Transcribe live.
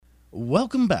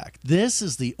Welcome back. This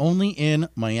is the Only in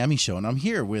Miami show, and I'm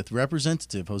here with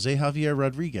Representative Jose Javier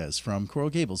Rodriguez from Coral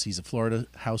Gables. He's a Florida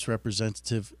House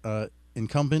Representative,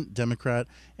 incumbent Democrat,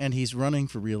 and he's running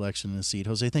for re-election in a seat.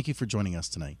 Jose, thank you for joining us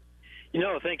tonight.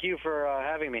 Thank you for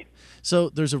having me. So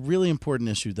there's a really important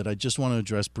issue that I just want to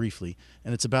address briefly,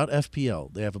 and it's about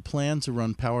FPL. They have a plan to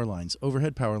run power lines,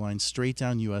 overhead power lines, straight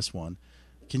down US 1.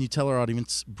 Can you tell our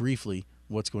audience briefly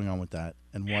what's going on with that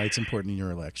and why it's important in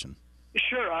your election?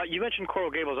 Sure. You mentioned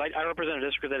Coral Gables. I represent a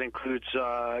district that includes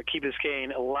Key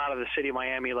Biscayne, a lot of the city of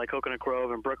Miami, like Coconut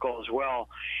Grove and Brickell as well.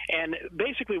 And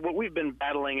basically, what we've been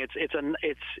battling, it's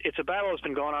a battle that's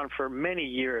been going on for many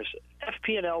years.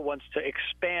 FPL wants to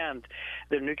expand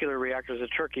their nuclear reactors at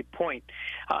Turkey Point,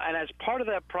 and as part of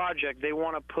that project, they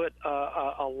want to put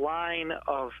a line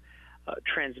of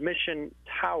transmission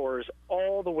towers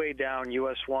all the way down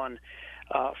US 1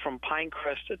 from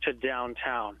Pinecrest to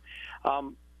downtown.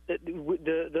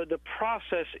 The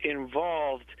process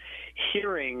involved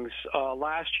hearings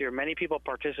last year. Many people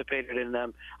participated in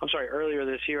them. Earlier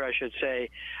this year, I should say.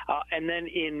 And then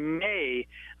in May,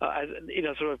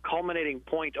 sort of culminating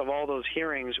point of all those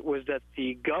hearings was that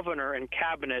the governor and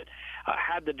cabinet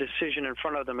had the decision in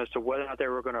front of them as to whether or not they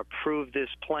were going to approve this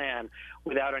plan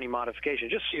without any modification.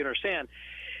 Just so you understand,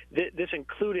 this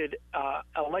included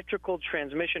electrical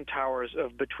transmission towers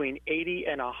of between 80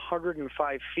 and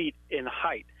 105 feet in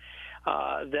height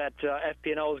that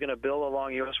FPL is going to build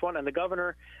along US 1, and the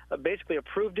governor basically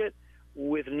approved it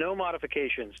with no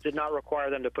modifications, did not require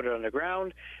them to put it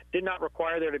underground, did not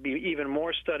require there to be even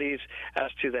more studies as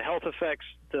to the health effects,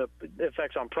 the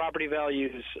effects on property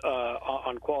values,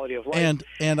 on quality of life.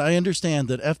 And I understand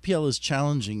that FPL is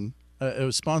challenging,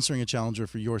 sponsoring a challenger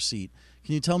for your seat.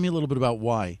 Can you tell me a little bit about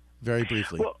why, very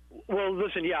briefly? Well,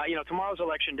 listen, tomorrow's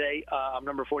election day. I'm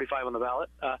number 45 on the ballot,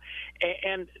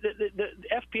 and the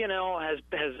FPL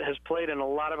has played in a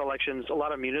lot of elections, a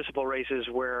lot of municipal races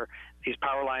where these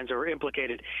power lines are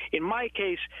implicated. In my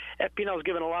case, FPL has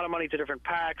given a lot of money to different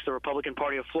PACs, the Republican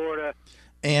Party of Florida.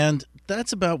 And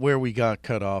that's about where we got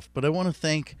cut off. But I want to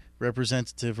thank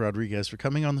Representative Rodriguez for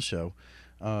coming on the show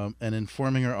and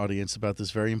informing our audience about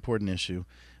this very important issue.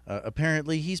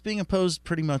 Apparently, he's being opposed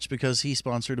pretty much because he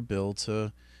sponsored a bill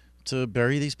to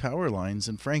bury these power lines,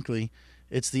 and frankly,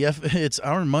 it's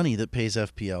our money that pays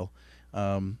FPL.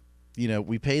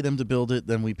 We pay them to build it,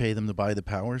 then we pay them to buy the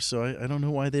power. So I don't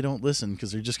know why they don't listen,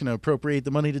 because they're just going to appropriate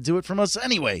the money to do it from us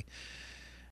anyway.